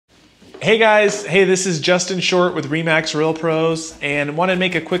Hey guys, this is Justin Short with RE/MAX Real Pros, and want to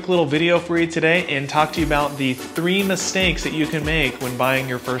make a quick little video for you today and talk to you about the 3 mistakes that you can make when buying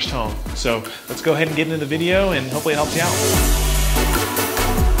your first home. So let's go ahead and get into the video and hopefully it helps you out.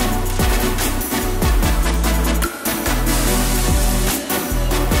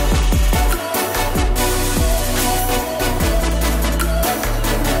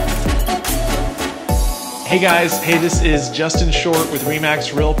 Hey guys, this is Justin Short with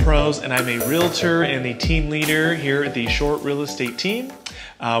RE/MAX Real Pros, and I'm a realtor and the team leader here at the Short Real Estate team.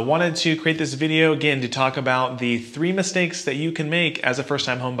 Wanted to create this video again to talk about the 3 mistakes that you can make as a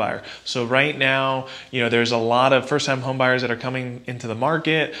first-time home buyer. So right now, there's a lot of first-time home buyers that are coming into the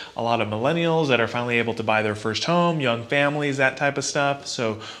market, a lot of millennials that are finally able to buy their first home, young families, that type of stuff.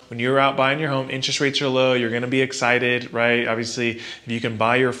 So when you're out buying your home, interest rates are low, you're gonna be excited, right? Obviously, if you can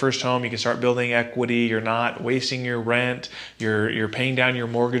buy your first home, you can start building equity, you're not wasting your rent, you're paying down your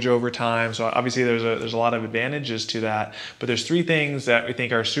mortgage over time. So obviously there's a lot of advantages to that, but there's 3 things that we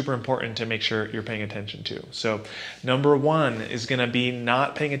think are super important to make sure you're paying attention to. So number 1 is going to be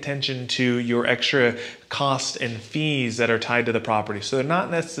not paying attention to your extra costs and fees that are tied to the property. So they're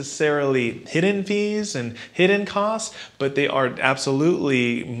not necessarily hidden fees and hidden costs, but they are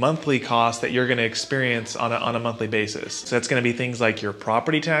absolutely monthly costs that you're going to experience on a monthly basis. So that's going to be things like your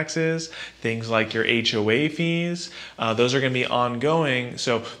property taxes, things like your HOA fees. Those are going to be ongoing.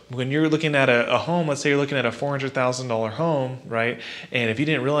 So when you're looking at a home, let's say you're looking at a $400,000 home, right? And if you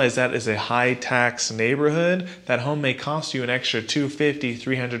didn't realize that is a high tax neighborhood, that home may cost you an extra $250,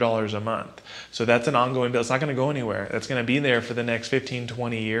 $300 a month. So that's an ongoing bill. It's not going to go anywhere. That's going to be there for the next 15,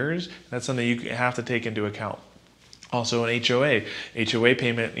 20 years. That's something you have to take into account. Also an HOA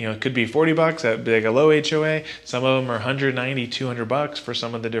payment, it could be $40, that'd be like a low HOA. Some of them are $190, $200 for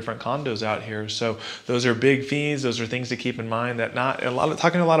some of the different condos out here. So those are big fees. Those are things to keep in mind that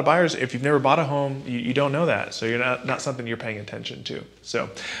talking to a lot of buyers, if you've never bought a home, you don't know that. So you're not something you're paying attention to. So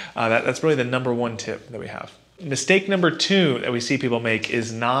that's really the number 1 tip that we have. Mistake number 2 that we see people make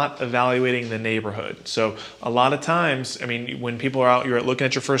is not evaluating the neighborhood. So a lot of times, when people are out, you're looking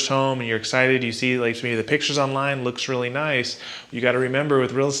at your first home and you're excited, you see like maybe the pictures online looks really nice. You got to remember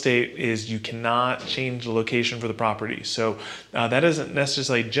with real estate is you cannot change the location for the property. So that doesn't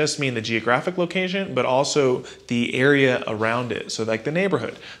necessarily just mean the geographic location, but also the area around it. So like the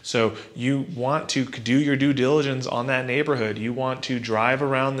neighborhood. So you want to do your due diligence on that neighborhood. You want to drive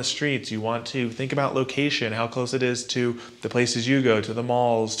around the streets. You want to think about location, how close it is to the places you go, to the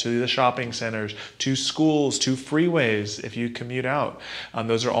malls, to the shopping centers, to schools, to freeways if you commute out.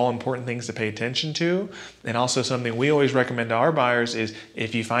 Those are all important things to pay attention to. And also something we always recommend to our buyers is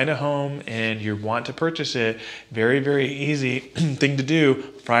if you find a home and you want to purchase it, very, very easy thing to do,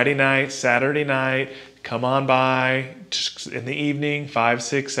 Friday night, Saturday night, come on by in the evening, 5,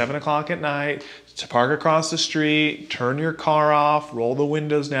 6, 7 o'clock at night, to park across the street, turn your car off, roll the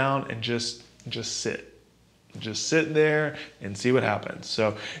windows down, and just sit. Just sit there and see what happens.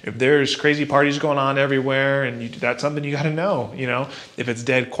 So if there's crazy parties going on everywhere and that's something you got to know, if it's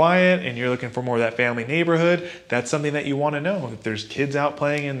dead quiet and you're looking for more of that family neighborhood, that's something that you want to know. If there's kids out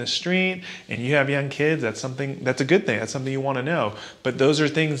playing in the street and you have young kids, that's a good thing. That's something you want to know. But those are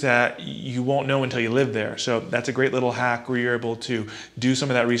things that you won't know until you live there. So that's a great little hack where you're able to do some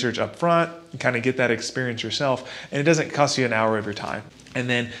of that research up front and kind of get that experience yourself. And it doesn't cost you an hour of your time. And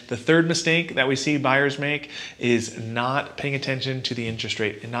then the 3rd mistake that we see buyers make is not paying attention to the interest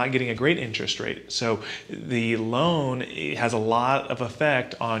rate and not getting a great interest rate. So the loan has a lot of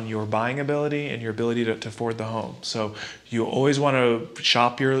effect on your buying ability and your ability to afford the home. So you always want to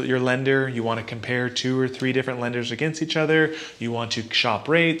shop your lender. You want to compare 2 or 3 different lenders against each other. You want to shop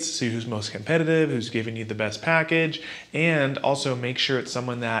rates, see who's most competitive, who's giving you the best package, and also make sure it's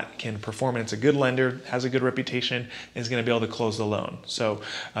someone that can perform and it's a good lender, has a good reputation, and is going to be able to close the loan. So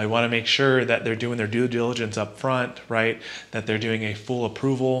I want to make sure that they're doing their due diligence up front, right? That they're doing a full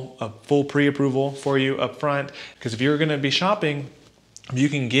approval, a full pre-approval for you up front. Because if you're going to be shopping, you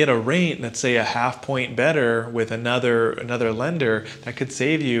can get a rate that's say a half point better with another lender that could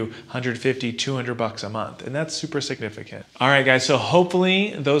save you $150, $200 a month. And that's super significant. All right, guys. So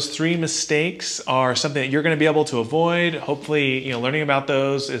hopefully those 3 mistakes are something that you're going to be able to avoid. Hopefully, learning about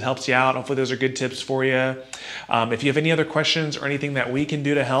those, it helps you out. Hopefully those are good tips for you. If you have any other questions or anything that we can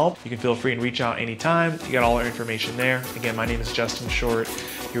do to help, you can feel free and reach out anytime. You got all our information there. Again, my name is Justin Short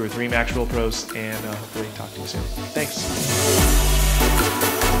here with RE/MAX Real Pros, and hopefully talk to you soon. Thanks.